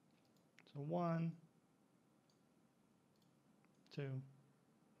 So 1, 2,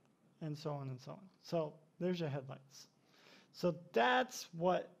 and so on and so on. So there's your headlights. So that's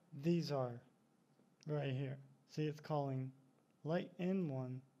what these are right here. See, it's calling light in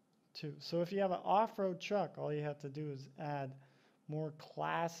 1, 2. So if you have an off-road truck, all you have to do is add more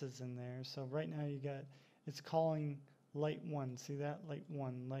classes in there. So right now you got, it's calling light 1. See that? Light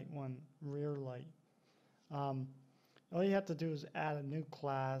 1, rear light. All you have to do is add a new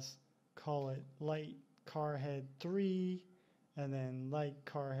class, call it light car head 3, and then light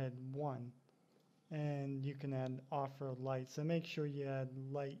car head 1. And you can add off-road lights. And make sure you add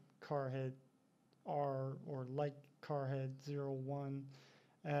light car head R or light car head 01.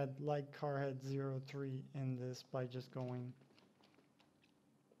 Add light car head 03 in this by just going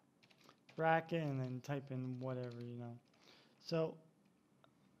bracket and then type in whatever, you know. So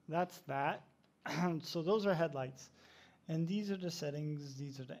that's that. So those are headlights. And these are the settings,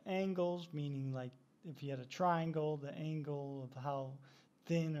 these are the angles, meaning like if you had a triangle, the angle of how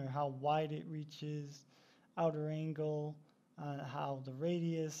thin or how wide it reaches, outer angle, how the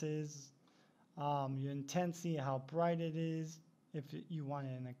radius is, your intensity, how bright it is, if you want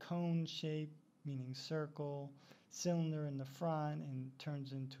it in a cone shape, meaning circle, cylinder in the front and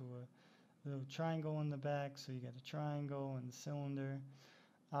turns into a little triangle in the back, so you got a triangle and the cylinder.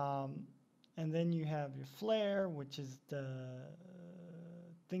 And then you have your flare, which is the,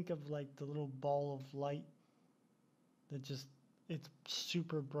 think of like the little ball of light that just, it's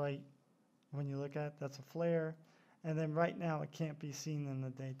super bright when you look at it. That's a flare. And then right now it can't be seen in the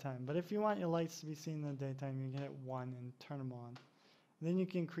daytime. But if you want your lights to be seen in the daytime, you can hit 1 and turn them on. And then you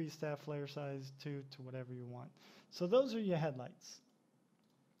can increase that flare size to whatever you want. So those are your headlights.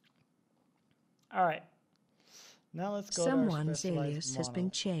 All right. Now let's go Someone's to our alias specialized has model.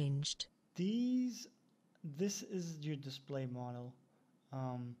 been changed. This is your display model.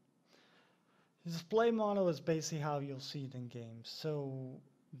 The display model is basically how you'll see it in games. So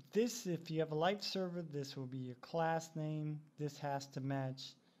this, if you have a live server, this will be your class name. This has to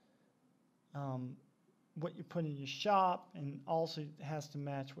match what you put in your shop, and also it has to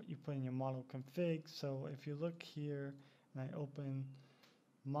match what you put in your model config. So if you look here and I open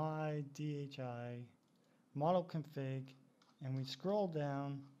my DHI model config and we scroll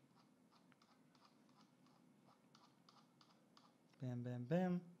down, bam, bam,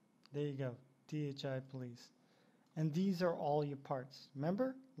 bam, there you go, DHI police. And these are all your parts.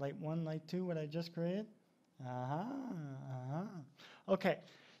 Remember? Light 1, light 2, what I just created? Okay,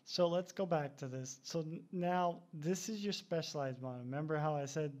 So let's go back to this. So now this is your specialized mode. Remember how I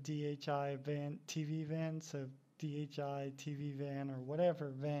said DHI van, TV van? So DHI TV van or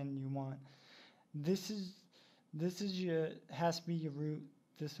whatever van you want. This is your has to be your root.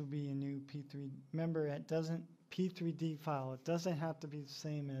 This will be a new P3. Remember, it doesn't P3D file. It doesn't have to be the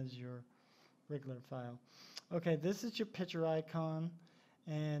same as your regular file. Okay, this is your picture icon,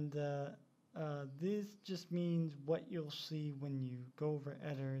 and this just means what you'll see when you go over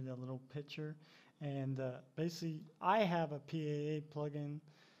editor, the little picture. And basically, I have a PAA plugin,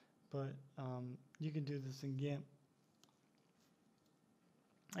 but you can do this in GIMP.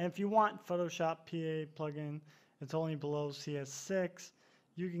 And if you want Photoshop PAA plugin, it's only below CS6.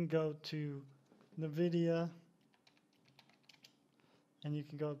 You can go to NVIDIA, and you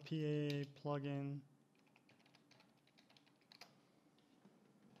can go PAA plugin.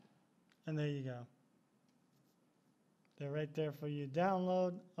 And there you go. They're right there for you to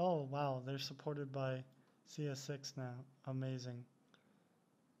download. Oh, wow. They're supported by CS6 now. Amazing.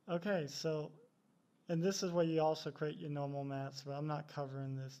 Okay, so, and this is where you also create your normal maps, but I'm not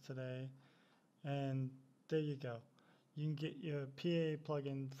covering this today. And there you go. You can get your PAA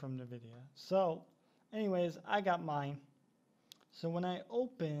plugin from NVIDIA. So, anyways, I got mine. So when I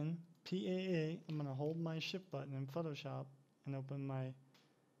open PAA, I'm going to hold my shift button in Photoshop and open my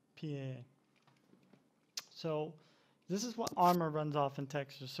PAA. So this is what Arma runs off in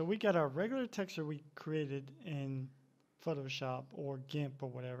textures. So we got our regular texture we created in Photoshop or GIMP or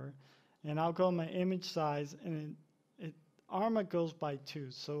whatever. And I'll go my image size, and Arma goes by 2.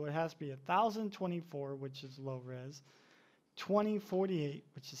 So it has to be 1024, which is low res, 2048,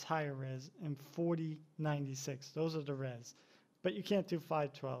 which is higher res, and 4096. Those are the res. But you can't do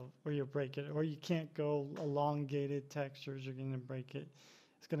 512 or you'll break it, or you can't go elongated textures, you're going to break it.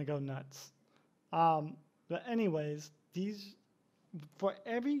 It's going to go nuts. But anyways, these, for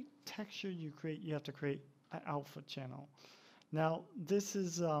every texture you create, you have to create an alpha channel. Now, this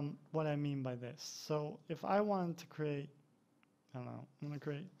is what I mean by this. So if I wanted to create, I don't know, I'm going to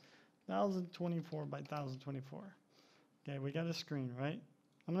create 1024 by 1024. Okay, we got a screen, right?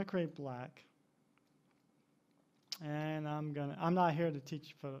 I'm going to create black. And I'm not here to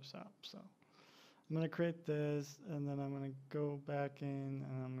teach Photoshop, so I'm going to create this, and then I'm going to go back in,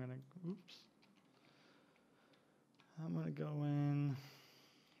 and I'm going to go in.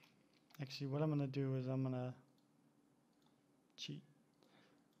 Actually, what I'm going to do is I'm going to cheat.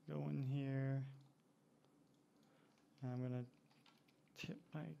 Go in here, and I'm going to tip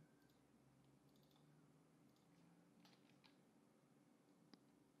my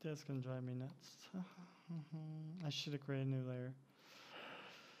that's going to drive me nuts. I should have created a new layer.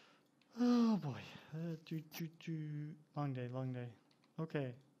 Oh boy. Long day, long day. Okay.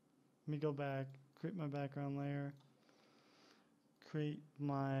 Let me go back, create my background layer, create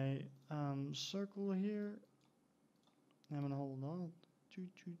my circle here. I'm going to hold on.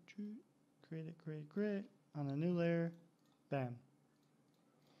 Create it on a new layer. Bam.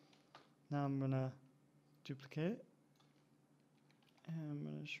 Now I'm going to duplicate it. And I'm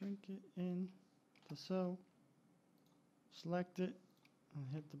going to shrink it in to so. Select it and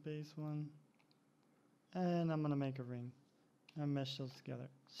hit the base one. And I'm going to make a ring and mesh those together.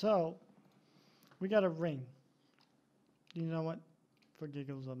 So we got a ring. You know what? For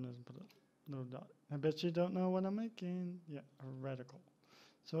giggles, I'm going to put a little dot. I bet you don't know what I'm making. Yeah, a reticle.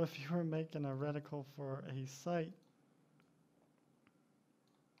 So if you were making a reticle for a site,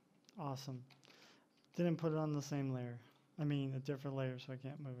 awesome. Didn't put it on the same layer. I mean, a different layer, so I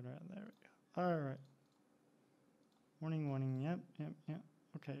can't move it around. There we go. All right. Warning. Yep.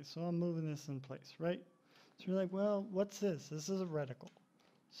 Okay, so I'm moving this in place, right? So you're like, well, what's this? This is a reticle.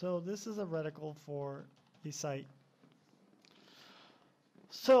 So this is a reticle for a site.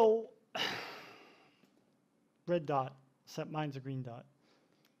 So red dot, except mine's a green dot.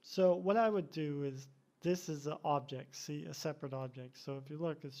 So what I would do is, this is an object, see, a separate object. So if you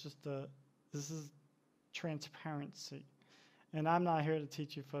look, it's just this is transparency. And I'm not here to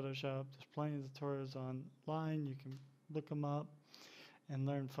teach you Photoshop. There's plenty of tutorials online. You can look them up and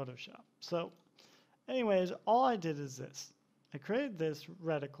learn Photoshop. So anyways, all I did is this. I created this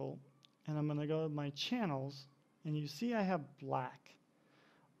reticle, and I'm going to go to my channels, and you see I have black.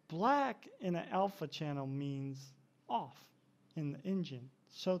 Black in an alpha channel means off in the engine.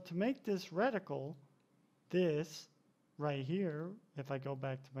 So to make this reticle, this right here, if I go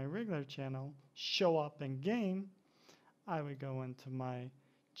back to my regular channel, show up in game, I would go into my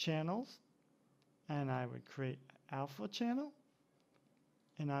channels, and I would create an alpha channel,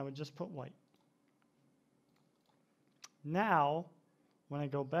 and I would just put white. Now, when I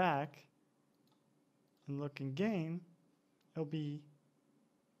go back and look in game, it'll be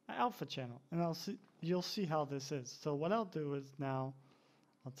alpha channel, and you'll see how this is. So what I'll do is now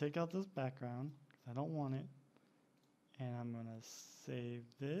I'll take out this background because I don't want it, and I'm gonna save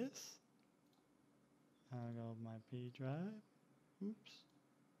this. I'll go to my P drive. Oops.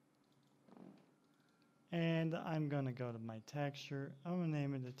 And I'm gonna go to my texture. I'm gonna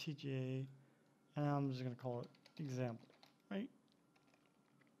name it a TGA, and I'm just gonna call it example, right?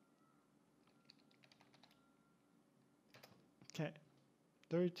 Okay,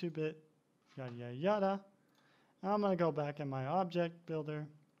 32-bit, yada yada yada. I'm gonna go back in my object builder.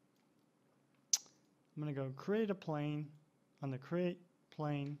 I'm gonna go create a plane on the create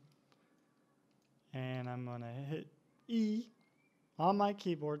plane, and I'm gonna hit E on my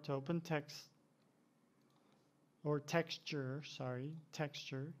keyboard to open text or texture, sorry,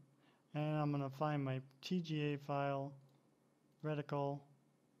 texture, and I'm gonna find my TGA file, reticle.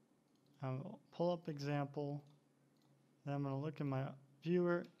 I'll pull up example. Then I'm gonna look in my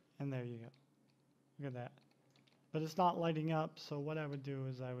viewer, and there you go. Look at that. But it's not lighting up, so what I would do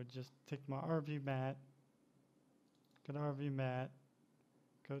is I would just take my RV mat, go to RV mat,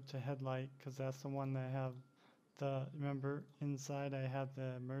 go to headlight, because that's the one that I have the, remember inside I have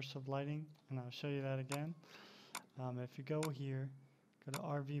the immersive lighting, and I'll show you that again. If you go here, go to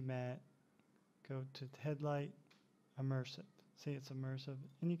RV mat, go to headlight, immersive. See, it's immersive,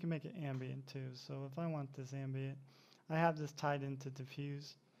 and you can make it ambient too. So if I want this ambient, I have this tied into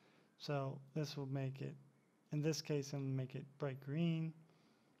diffuse, so this will make it, in this case, I'm going to make it bright green,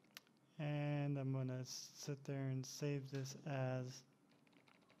 and I'm going to sit there and save this as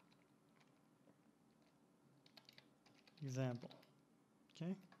example.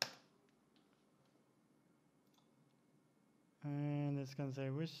 Okay. And it's going to say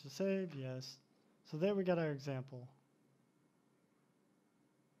wish to save, yes. So there we got our example.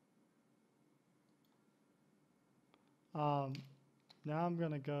 Now I'm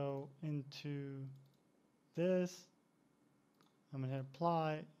going to go into this. I'm going to hit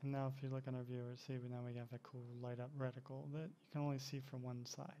apply, and now if you look on our viewer, see, now we have a cool light up reticle that you can only see from one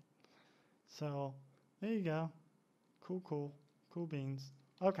side. So there you go. Cool beans.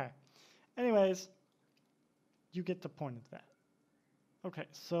 Okay. Anyways, you get the point of that. Okay,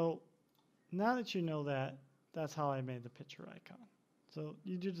 so now that you know that, that's how I made the picture icon. So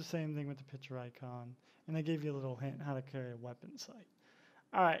you do the same thing with the picture icon, and I gave you a little hint how to carry a weapon sight.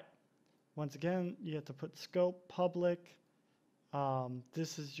 All right. Once again, you have to put scope, public.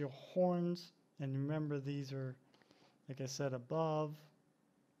 This is your horns, and remember these are, like I said above.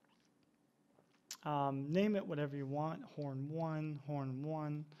 Name it whatever you want. Horn 1, horn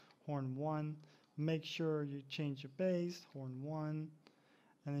 1, horn 1. Make sure you change your base, horn 1,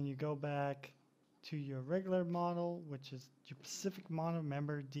 and then you go back to your regular model, which is your specific model.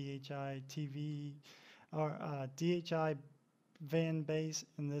 Remember DHI TV or DHI van base,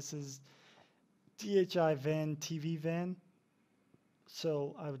 and this is DHI van TV van.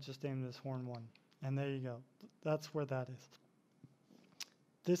 So I would just name this horn 1, and there you go. That's where that is.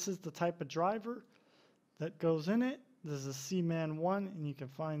 This is the type of driver that goes in it. This is a C-Man 1, and you can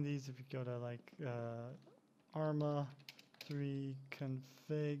find these if you go to like Arma3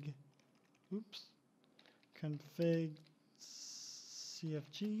 config, config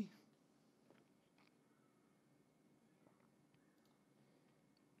CFG.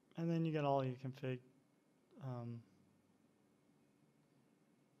 And then you got all your config.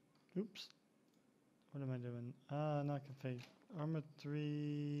 What am I doing? Not config.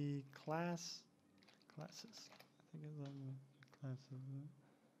 Arma3 classes. I think it's classes.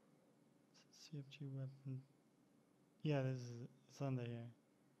 CFG weapon. Yeah, it's under here.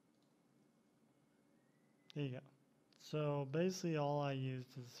 There you go. So basically all I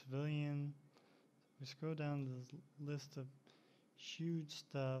used is civilian. We scroll down this list of huge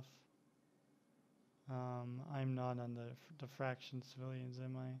stuff. I'm not on the fraction civilians,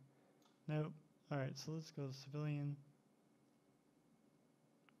 am I? Nope. Alright, so let's go to civilian.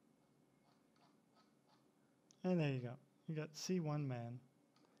 And there you go. You got C1 man.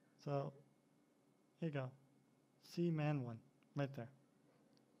 So, there you go. C-man 1. Right there.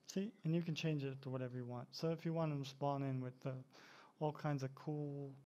 See? And you can change it to whatever you want. So if you want them to spawn in with all kinds of cool